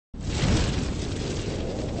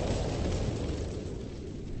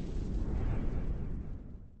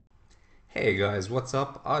Hey guys, what's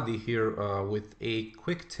up? Adi here with a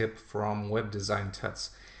quick tip from Web Design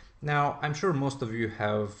Tuts. Now, I'm sure most of you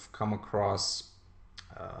have come across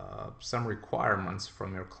some requirements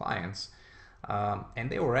from your clients, and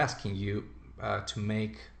they were asking you to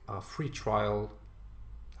make a free trial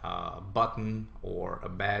button or a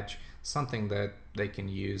badge, something that they can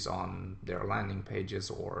use on their landing pages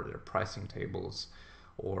or their pricing tables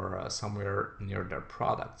or somewhere near their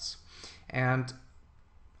products. And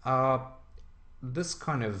uh, this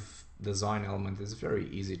kind of design element is very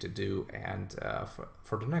easy to do, and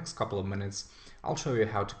for the next couple of minutes I'll show you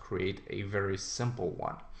how to create a very simple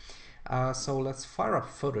one. So let's fire up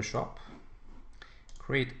Photoshop,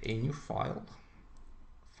 create a new file,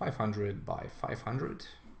 500 by 500,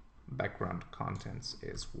 background contents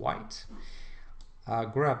is white.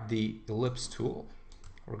 Grab the ellipse tool.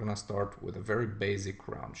 We're gonna start with a very basic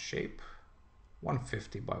round shape,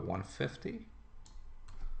 150 by 150,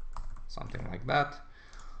 something like that.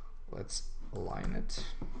 Let's align it,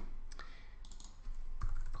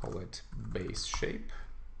 call it base shape,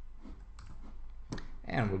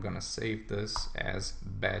 and we're gonna save this as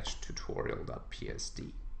badge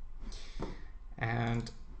tutorial.psd,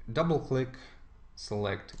 and double click,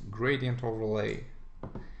 select gradient overlay,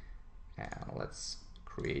 and let's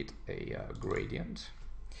create a gradient.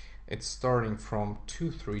 It's starting from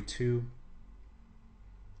 232,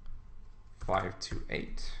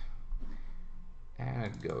 528, and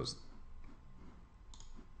it goes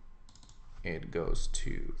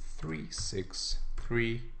to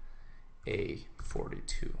 363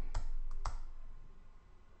 A42.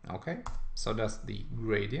 Okay, so that's the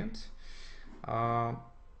gradient. Right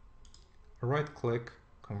click,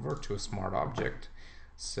 convert to a smart object.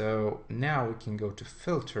 So now we can go to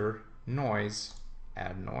filter, noise,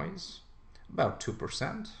 add noise, about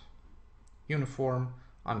 2%, uniform,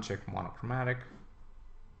 uncheck monochromatic.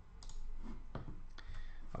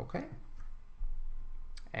 Okay,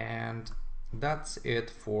 and that's it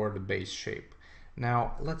for the base shape.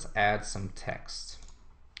 Now let's add some text.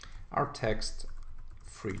 Our text,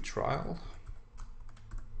 free trial,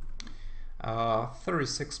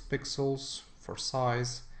 36 pixels for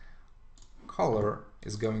size. Color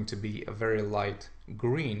is going to be a very light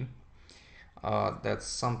green. That's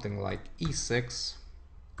something like E6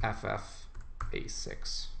 FF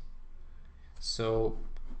A6. So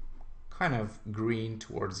kind of green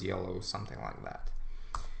towards yellow, something like that.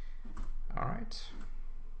 All right,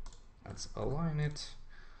 let's align it,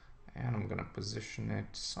 and I'm gonna position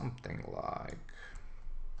it something like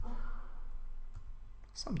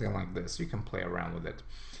this. You can play around with it.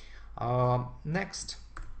 Next,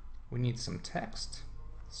 we need some text,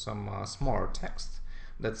 some smaller text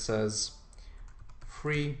that says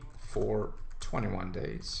free for 21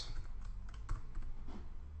 days.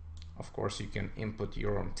 Of course, you can input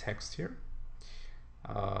your own text here.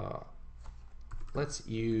 Let's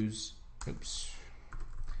use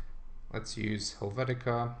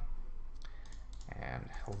Helvetica and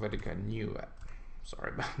Helvetica New.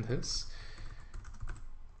 Sorry about this.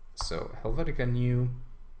 So Helvetica New,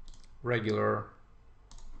 regular,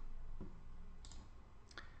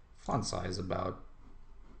 font size about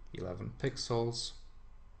 11 pixels,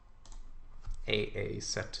 AA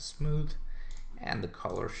set to smooth, and the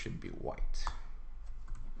color should be white.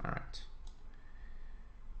 All right.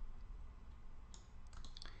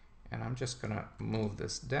 And I'm just gonna move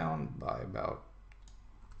this down by about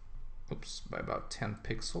 10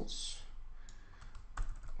 pixels.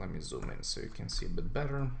 Let me zoom in so you can see a bit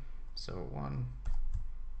better. So 1,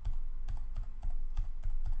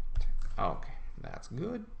 10. Okay, that's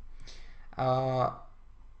good.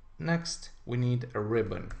 Next, we need a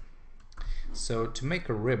ribbon. So to make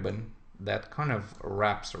a ribbon that kind of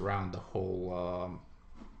wraps around the whole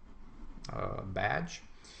badge,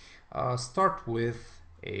 start with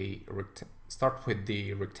the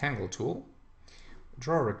rectangle tool.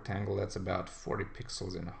 Draw a rectangle that's about 40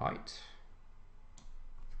 pixels in height.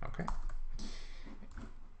 Okay.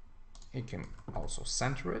 You can also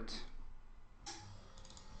center it.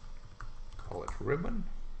 Call it ribbon.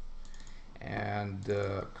 And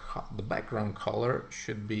the background color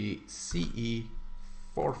should be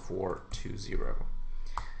CE4420.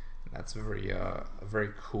 That's a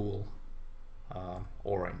very cool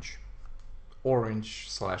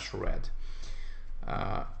orange/red.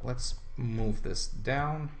 Let's move this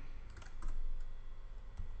down.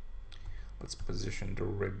 Let's position the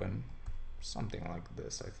ribbon something like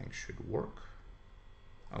this. I think should work.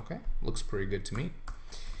 Okay, looks pretty good to me.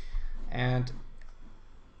 And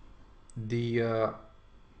the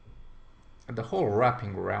whole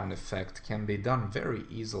wrapping around effect can be done very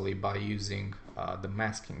easily by using the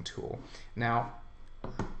masking tool. Now,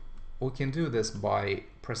 we can do this by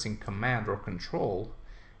pressing Command or Control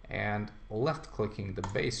and left clicking the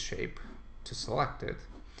base shape to select it,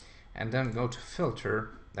 and then go to Filter,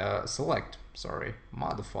 select,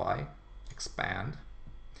 Modify, Expand,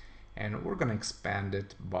 and we're going to expand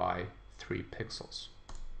it by 3 pixels.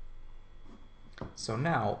 So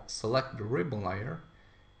now select the ribbon layer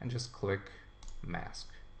and just click Mask.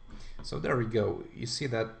 So there we go. You see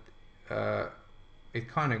that it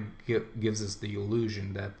kind of gives us the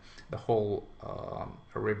illusion that the whole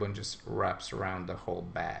ribbon just wraps around the whole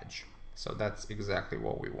badge. So that's exactly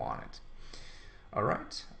what we wanted.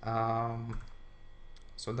 Alright,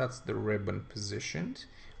 so that's the ribbon positioned.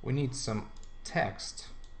 We need some text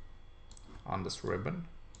on this ribbon,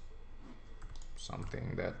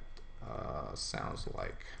 something that sounds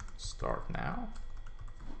like Start Now.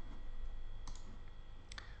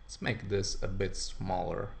 Let's make this a bit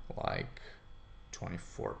smaller, like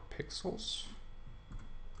 24 pixels.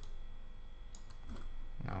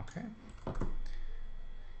 Okay.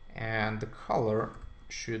 And the color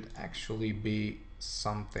should actually be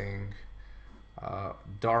something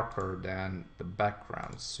darker than the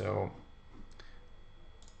background. So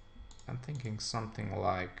I'm thinking something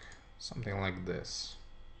like this.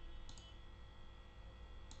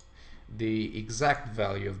 The exact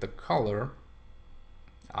value of the color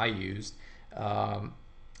I used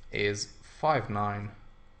is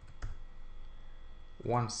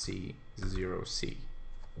 591C0C.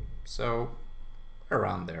 So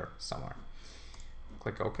around there somewhere.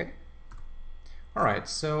 Click OK. Alright,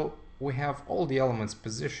 so we have all the elements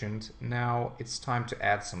positioned. Now it's time to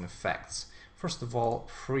add some effects. First of all,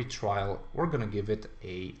 free trial, we're going to give it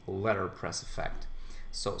a letterpress effect.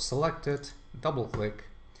 So select it, double click,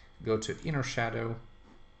 go to inner shadow,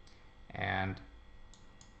 and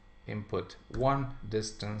input 1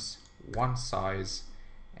 distance, 1 size,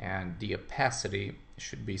 and the opacity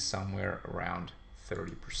should be somewhere around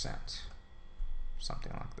 30%,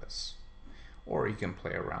 something like this. Or you can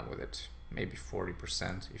play around with it, maybe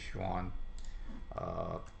 40% if you want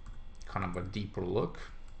kind of a deeper look.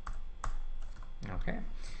 Okay,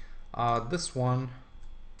 this one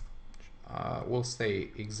will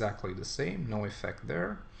stay exactly the same, no effect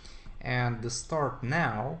there. And the Start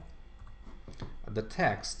Now, the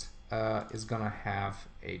text is gonna have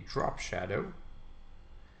a drop shadow,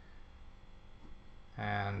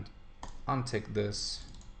 and untick this,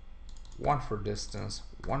 1 for distance,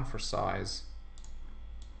 1 for size.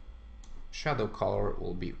 Shadow color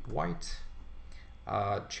will be white.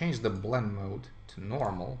 Change the blend mode to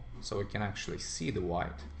normal so we can actually see the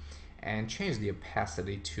white, and change the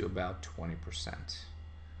opacity to about 20%.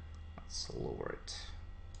 Let's lower it.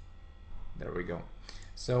 There we go.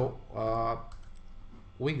 So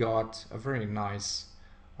we got a very nice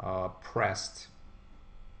pressed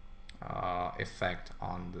effect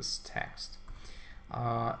on this text.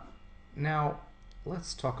 Now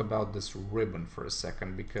let's talk about this ribbon for a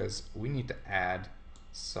second, because we need to add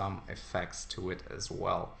some effects to it as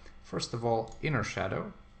well. First of all, inner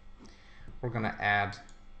shadow, we're gonna add,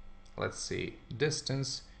 let's see,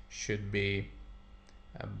 distance should be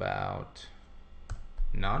about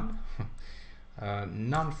none.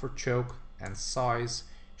 None for choke, and size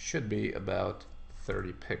should be about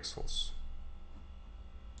 30 pixels.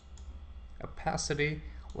 Opacity,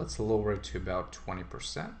 let's lower it to about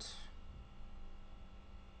 20%,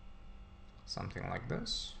 something like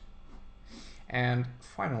this. And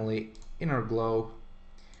finally, inner glow,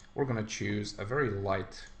 we're going to choose a very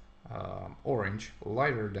light orange,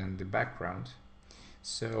 lighter than the background.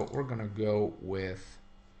 So we're going to go with,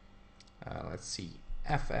 let's see,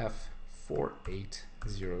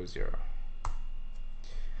 FF4800.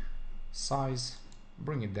 Size,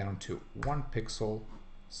 bring it down to 1 pixel,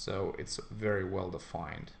 so it's very well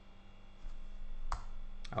defined.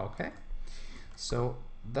 Okay, so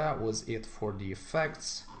that was it for the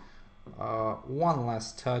effects. One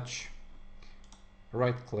last touch,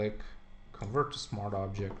 right click, convert to smart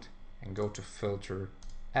object, and go to filter,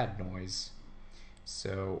 add noise.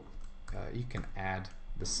 So you can add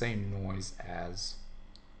the same noise as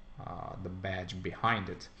the badge behind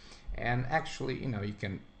it, and actually, you know, you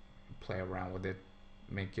can play around with it,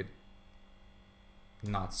 make it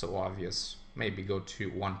not so obvious, maybe go to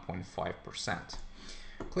 1.5%.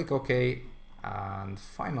 Click OK, and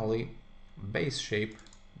finally base shape,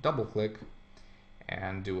 double click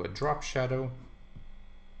and do a drop shadow,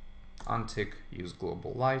 untick, use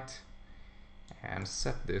global light, and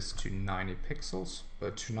set this to 90 pixels,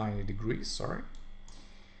 to 90 degrees, sorry.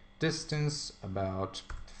 Distance about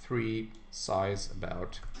 3, size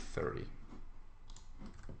about 30.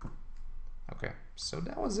 Okay, so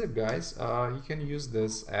that was it, guys. You can use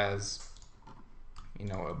this as,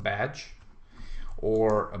 a badge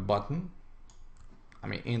or a button. I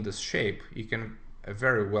mean, in this shape, you can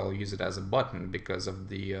very well use it as a button because of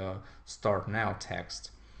the start now text.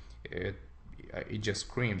 It just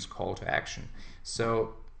screams call to action.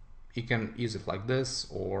 So you can use it like this,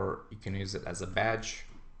 or you can use it as a badge,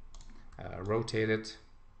 rotate it,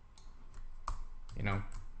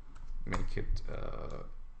 make it,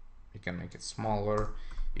 you can make it smaller.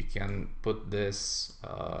 You can put this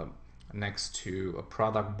next to a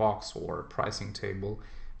product box or a pricing table.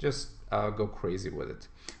 Just go crazy with it.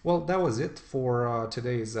 Well, that was it for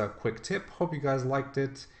today's quick tip. Hope you guys liked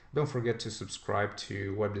it. Don't forget to subscribe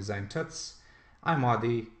to Web Design Tuts. I'm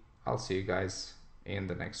Adi. I'll see you guys in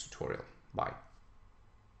the next tutorial. Bye.